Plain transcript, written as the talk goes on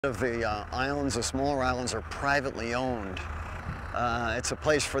Of the islands, the smaller islands, are privately owned. It's a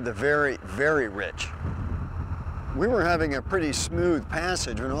place for the very, very rich. We were having a pretty smooth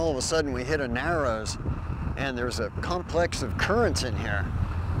passage when all of a sudden we hit a narrows, and there's a complex of currents in here.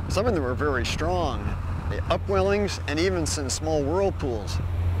 Some of them were very strong, the upwellings and even some small whirlpools.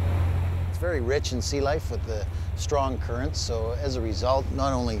 It's very rich in sea life with the strong currents, so as a result,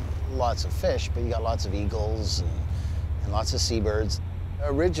 not only lots of fish, but you got lots of eagles and lots of seabirds.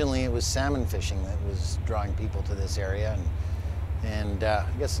 Originally, it was salmon fishing that was drawing people to this area, and I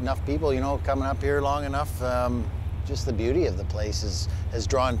guess enough people, coming up here long enough, just the beauty of the place has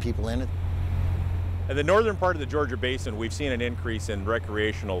drawn people in. In the northern part of the Georgia Basin, we've seen an increase in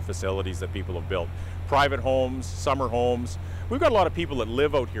recreational facilities that people have built. Private homes, summer homes. We've got a lot of people that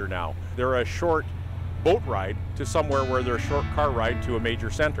live out here now. They're a short boat ride to somewhere where they're a short car ride to a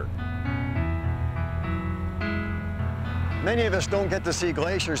major center. Many of us don't get to see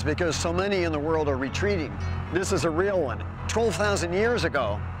glaciers because so many in the world are retreating. This is a real one. 12,000 years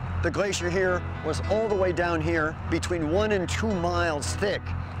ago, the glacier here was all the way down here, between 1 and 2 miles thick.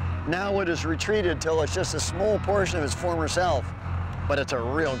 Now it has retreated till it's just a small portion of its former self, but it's a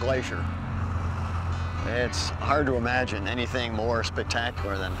real glacier. It's hard to imagine anything more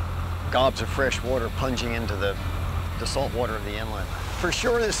spectacular than gobs of fresh water plunging into the salt water of the inlet. For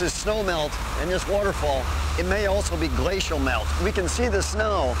sure this is snow melt, and this waterfall, it may also be glacial melt. We can see the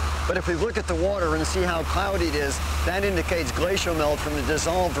snow, but if we look at the water and see how cloudy it is, that indicates glacial melt from the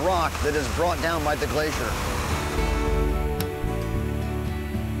dissolved rock that is brought down by the glacier.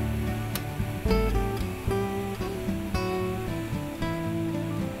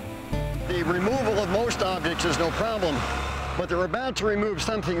 The removal of most objects is no problem, but they're about to remove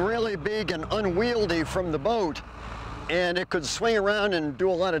something really big and unwieldy from the boat, and it could swing around and do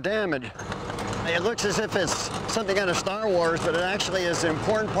a lot of damage. It looks as if it's something out of Star Wars, but it actually is an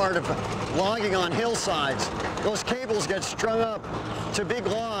important part of logging on hillsides. Those cables get strung up to big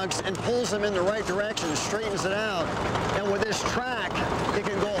logs and pulls them in the right direction, straightens it out. And with this track, it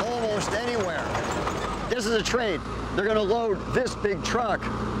can go almost anywhere. This is a trade. They're going to load this big truck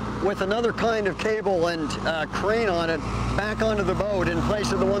with another kind of cable and crane on it back onto the boat in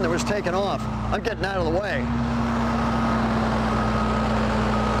place of the one that was taken off. I'm getting out of the way.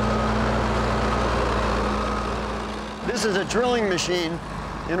 This is a drilling machine.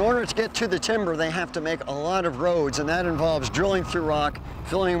 In order to get to the timber, they have to make a lot of roads, and that involves drilling through rock,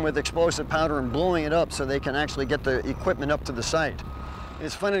 filling them with explosive powder, and blowing it up so they can actually get the equipment up to the site.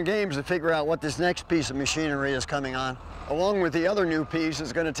 It's fun and games to figure out what this next piece of machinery is coming on. Along with the other new piece,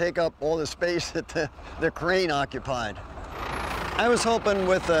 is going to take up all the space that the crane occupied. I was hoping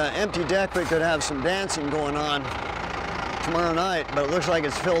with an empty deck we could have some dancing going on tomorrow night, but it looks like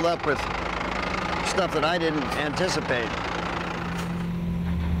it's filled up with stuff that I didn't anticipate.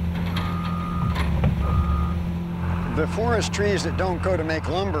 The forest trees that don't go to make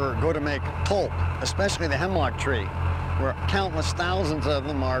lumber go to make pulp, especially the hemlock tree, where countless thousands of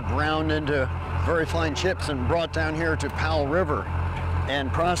them are ground into very fine chips and brought down here to Powell River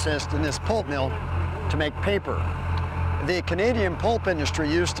and processed in this pulp mill to make paper. The Canadian pulp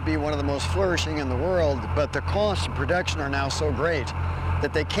industry used to be one of the most flourishing in the world, but the costs of production are now so great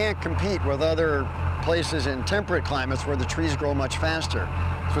that they can't compete with other places in temperate climates where the trees grow much faster.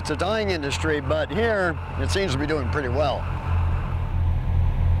 So it's a dying industry, but here it seems to be doing pretty well.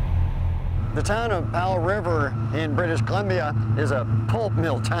 The town of Powell River in British Columbia is a pulp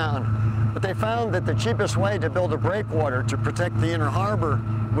mill town, but they found that the cheapest way to build a breakwater to protect the inner harbor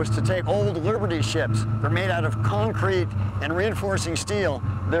was to take old Liberty ships. They're made out of concrete and reinforcing steel.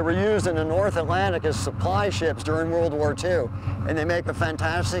 They were used in the North Atlantic as supply ships during World War II, and they make a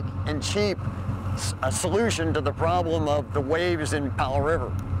fantastic and cheap solution to the problem of the waves in Powell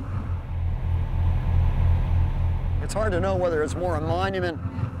River. It's hard to know whether it's more a monument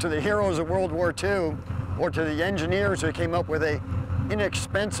to the heroes of World War II or to the engineers who came up with an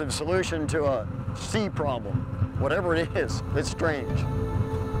inexpensive solution to a sea problem. Whatever it is, it's strange.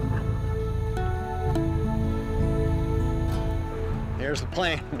 Here's the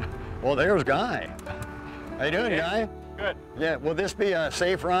plane. Well, there's Guy. How you doing, Guy? Good. Yeah, will this be a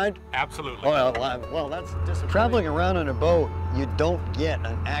safe ride? Absolutely. Oh, well, that's just traveling around in a boat, you don't get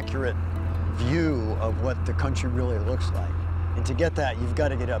an accurate view of what the country really looks like. And to get that, you've got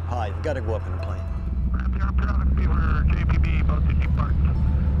to get up high. You've got to go up in a plane. Ramp the arm product viewer, JPB, about 50 parts.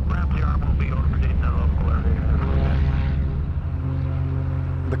 Ramp the arm will be overtaking the local area.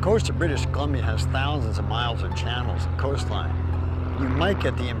 The coast of British Columbia has thousands of miles of channels and coastline. You might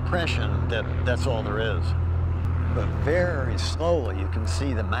get the impression that that's all there is. But very slowly you can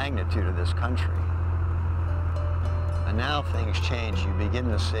see the magnitude of this country. And now things change. You begin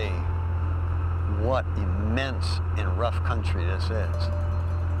to see what immense and rough country this is.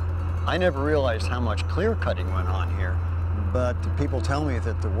 I never realized how much clear cutting went on here, but people tell me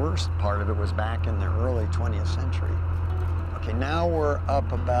that the worst part of it was back in the early 20th century. Okay, now we're up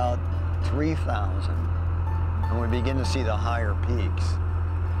about 3,000, and we begin to see the higher peaks.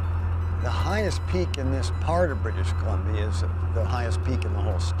 The highest peak in this part of British Columbia is the highest peak in the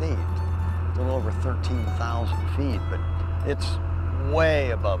whole state. It's a little over 13,000 feet, but it's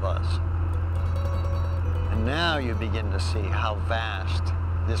way above us. And now you begin to see how vast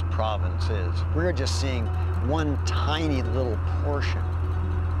this province is. We're just seeing one tiny little portion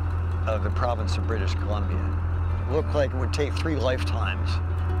of the province of British Columbia. It looked like it would take 3 lifetimes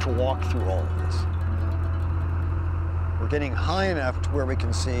to walk through all of this. We're getting high enough to where we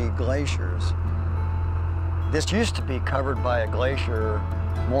can see glaciers. This used to be covered by a glacier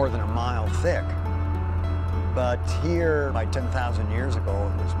more than a mile thick, but here, by 10,000 years ago,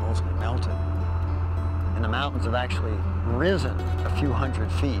 it was mostly melted. And the mountains have actually risen a few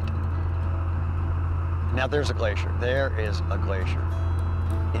hundred feet. Now there's a glacier. There is a glacier.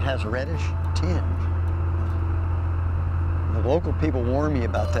 It has a reddish tinge. The local people warned me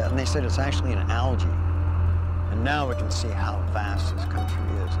about that, and they said it's actually an algae. And now we can see how vast this country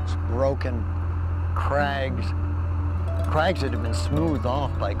is. It's broken crags that have been smoothed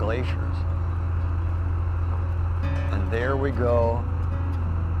off by glaciers. And there we go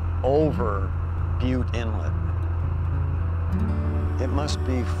over Butte Inlet. It must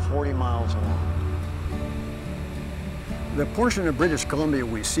be 40 miles long. The portion of British Columbia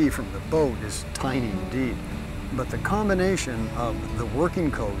we see from the boat is tiny indeed, but the combination of the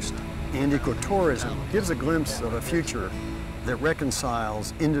working coast and ecotourism gives a glimpse of a future that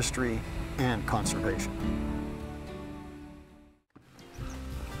reconciles industry and conservation.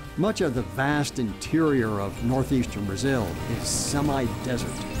 Much of the vast interior of northeastern Brazil is semi-desert.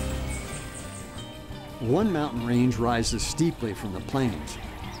 One mountain range rises steeply from the plains.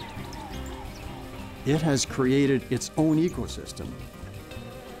 It has created its own ecosystem.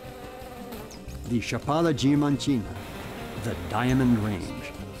 The Chapada Diamantina, the Diamond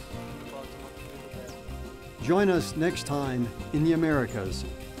Range. Join us next time in the Americas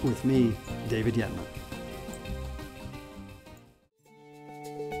with me, David Yetman.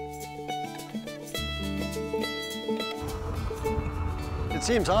 It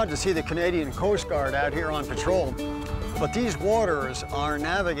seems odd to see the Canadian Coast Guard out here on patrol, but these waters are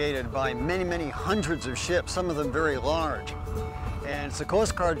navigated by many, many hundreds of ships, some of them very large. And it's the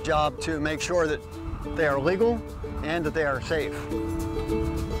Coast Guard's job to make sure that they are legal and that they are safe.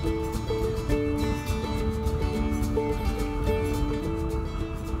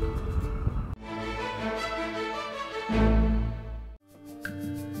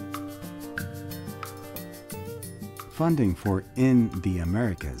 Funding for In the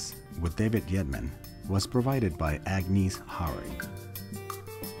Americas with David Yetman was provided by Agnes Howard.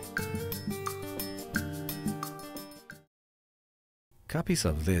 Copies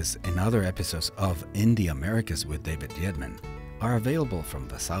of this and other episodes of In the Americas with David Yetman are available from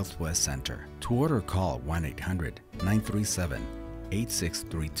the Southwest Center. To order, call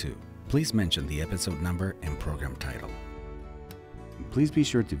 1-800-937-8632. Please mention the episode number and program title. Please be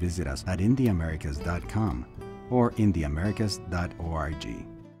sure to visit us at intheamericas.com or intheamericas.org.